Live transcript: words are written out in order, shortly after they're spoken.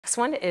next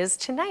one is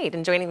tonight.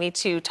 And joining me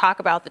to talk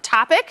about the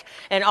topic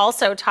and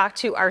also talk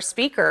to our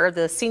speaker,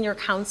 the Senior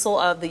Counsel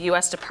of the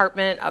U.S.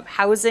 Department of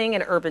Housing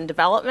and Urban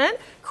Development,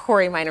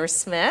 Corey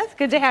Minor-Smith.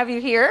 Good to have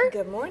you here.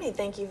 Good morning.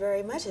 Thank you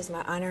very much. It's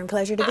my honor and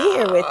pleasure to be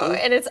here with you.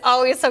 And it's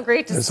always so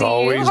great to see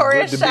you,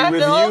 Horace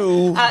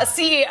Sheffield,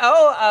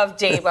 CEO of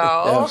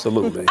DABO.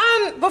 Absolutely.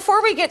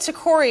 Before we get to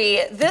Corey,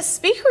 this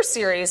speaker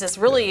series is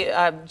really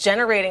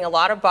generating a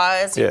lot of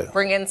buzz. You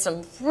bring in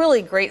some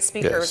really great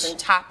speakers and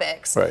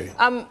topics. Right.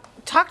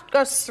 Talk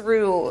us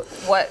through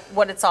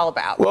what it's all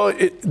about. Well,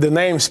 the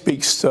name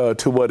speaks to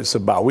what it's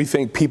about. We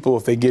think people,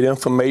 if they get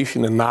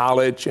information and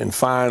knowledge and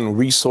find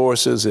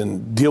resources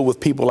and deal with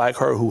people like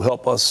her who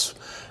help us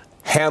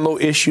handle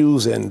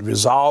issues and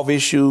resolve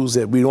issues,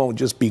 that we don't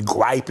just be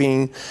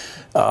griping,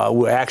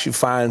 we'll actually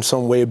find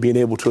some way of being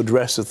able to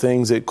address the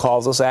things that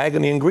cause us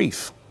agony and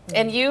grief.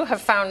 And you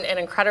have found an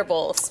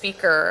incredible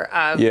speaker.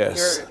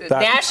 Yes. You're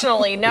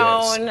nationally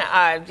known.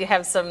 Yes. You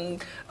have some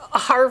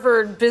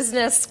Harvard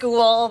Business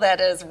School that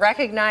has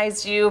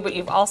recognized you, but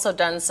you've also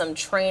done some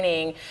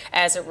training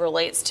as it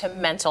relates to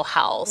mental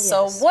health. Yes.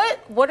 So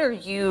what are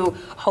you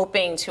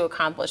hoping to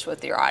accomplish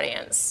with your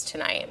audience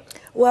tonight?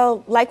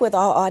 Well, like with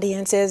all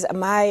audiences,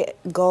 my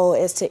goal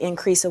is to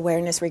increase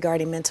awareness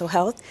regarding mental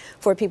health,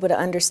 for people to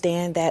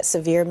understand that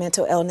severe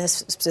mental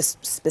illness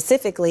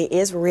specifically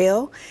is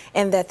real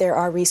and that there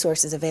are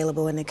resources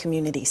available in the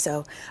community.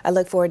 So I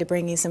look forward to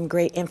bringing some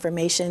great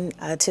information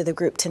to the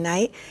group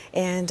tonight,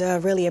 and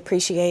really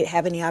appreciate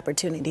having the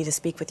opportunity to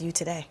speak with you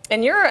today.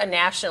 And you're a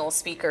national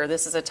speaker.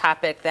 This is a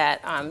topic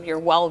that you're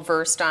well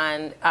versed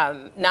on,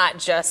 not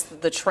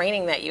just the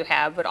training that you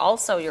have, but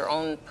also your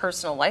own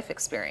personal life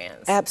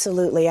experience.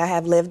 Absolutely. I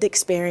have lived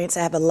experience.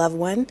 I have a loved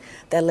one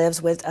that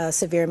lives with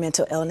severe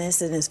mental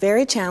illness, and it's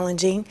very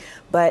challenging,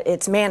 but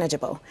it's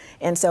manageable.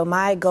 And so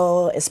my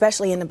goal,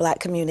 especially in the Black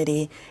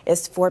community,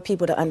 is for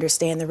people to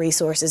understand the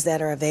resources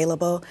that are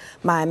available.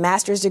 My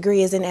master's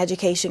degree is in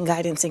education,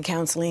 guidance, and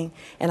counseling,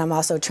 and I'm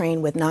also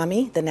trained with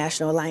NAMI, the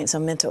National Alliance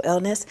on Mental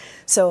Illness.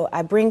 So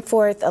I bring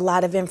forth a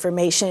lot of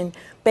information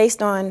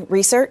based on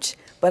research,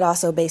 but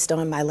also based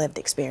on my lived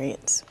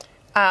experience.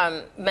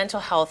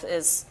 Mental health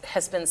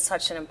has been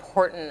such an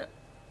important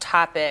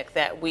topic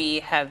that we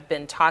have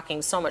been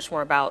talking so much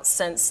more about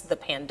since the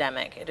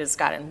pandemic. It has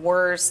gotten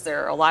worse.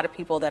 There are a lot of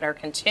people that are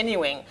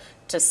continuing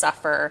to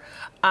suffer.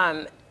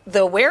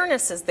 The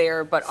awareness is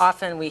there, but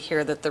often we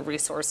hear that the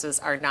resources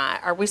are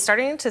not. Are we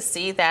starting to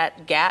see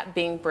that gap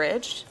being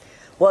bridged?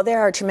 Well,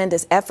 there are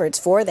tremendous efforts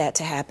for that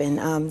to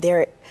happen.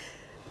 There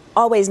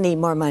always need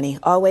more money,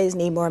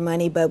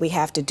 but we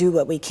have to do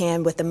what we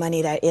can with the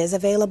money that is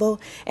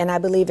available. And I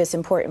believe it's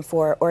important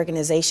for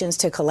organizations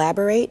to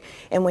collaborate.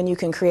 And when you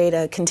can create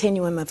a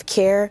continuum of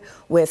care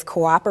with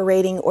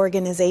cooperating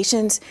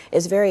organizations,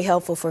 it's very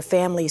helpful for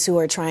families who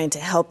are trying to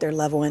help their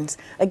loved ones,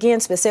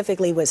 again,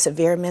 specifically with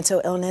severe mental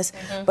illness.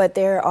 But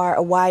there are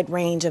a wide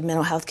range of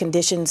mental health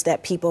conditions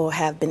that people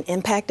have been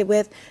impacted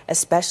with,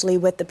 especially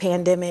with the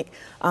pandemic.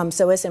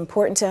 So it's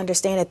important to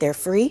understand that they're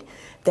free,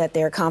 that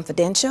they're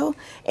confidential,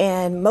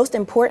 and most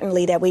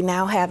importantly, that we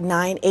now have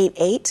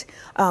 988.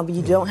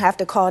 You don't have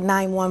to call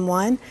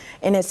 911,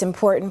 and it's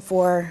important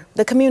for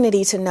the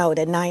community to know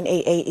that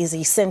 988 is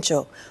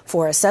essential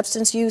for a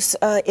substance use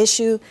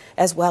issue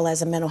as well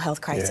as a mental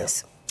health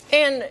crisis.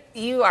 And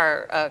you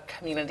are a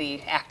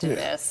community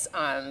activist.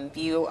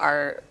 You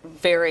are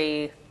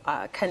very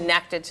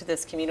connected to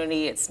this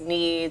community, its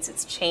needs,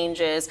 its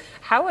changes.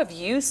 How have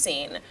you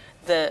seen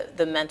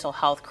the mental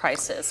health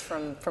crisis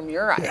from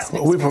your eyes?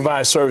 Well, we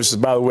provide services.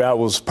 By the way, I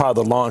was part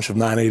of the launch of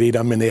 988.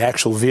 I'm in the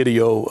actual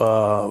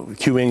video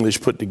Q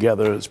English put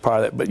together as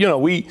part of that. But, you know,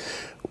 we,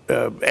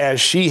 as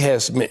she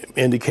has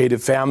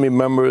indicated, family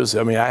members,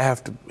 I mean, I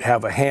have to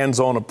have a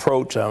hands-on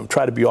approach.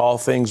 Try to be all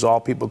things, all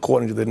people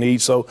according to their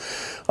needs. So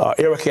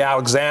Erica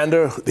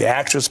Alexander, the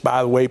actress,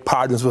 by the way,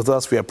 partners with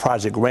us. We have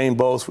Project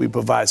Rainbows. We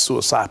provide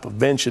suicide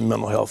prevention,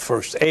 mental health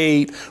first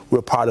aid.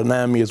 We're part of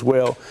NAMI as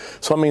well.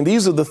 So, I mean,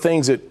 these are the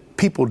things that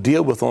people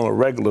deal with on a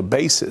regular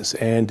basis,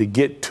 and to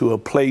get to a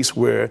place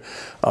where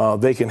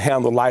they can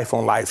handle life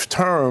on life's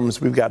terms,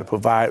 we've got to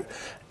provide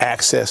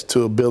access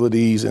to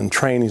abilities and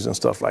trainings and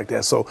stuff like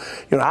that. So,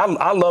 you know,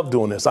 I love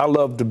doing this. I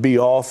love to be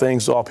all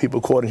things to all people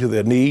according to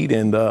their need.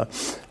 And,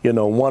 you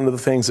know, one of the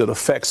things that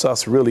affects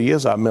us really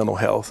is our mental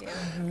health.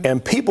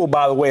 And people,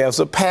 by the way, as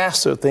a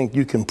pastor, think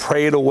you can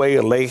pray it away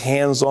or lay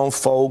hands on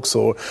folks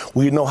or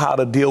we know how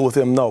to deal with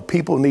them. No,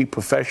 people need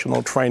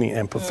professional training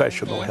and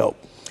professional help.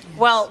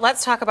 Well,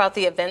 let's talk about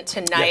the event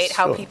tonight,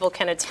 how people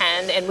can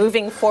attend, and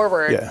moving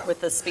forward with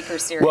the speaker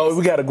series. Well,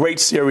 we got a great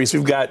series.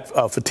 We've got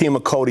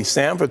Fatima Cody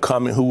Sanford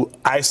coming, who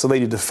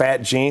isolated the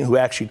fat gene, who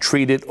actually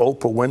treated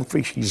Oprah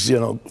Winfrey. She's, you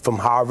know, from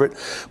Harvard.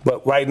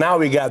 But right now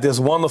we got this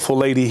wonderful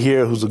lady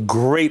here who's a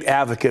great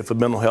advocate for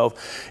mental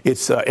health.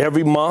 It's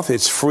every month.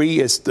 It's free.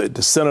 It's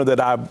the center that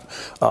I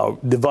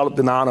developed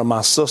in honor of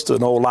my sister,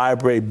 an old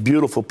library,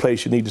 beautiful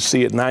place. You need to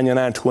see it,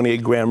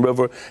 9928 Grand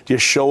River.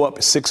 Just show up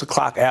at 6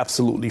 o'clock,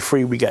 absolutely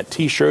free. We got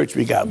T-shirts,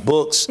 we got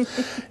books,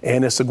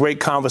 and it's a great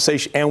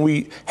conversation. And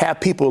we have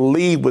people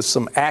leave with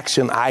some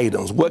action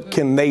items. What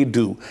can they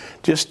do?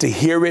 Just to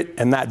hear it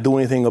and not do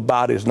anything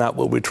about it is not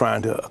what we're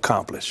trying to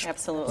accomplish.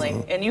 Absolutely.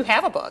 And you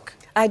have a book.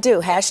 I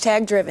do.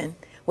 #Driven.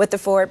 With the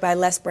Forward by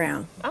Les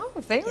Brown. Oh,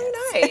 very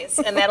nice.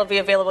 And that'll be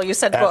available, you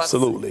said books.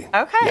 Absolutely.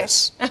 Okay.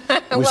 Yes.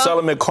 We sell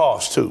them at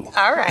cost, too.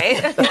 All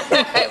right.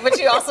 But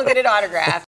you also get it autographed.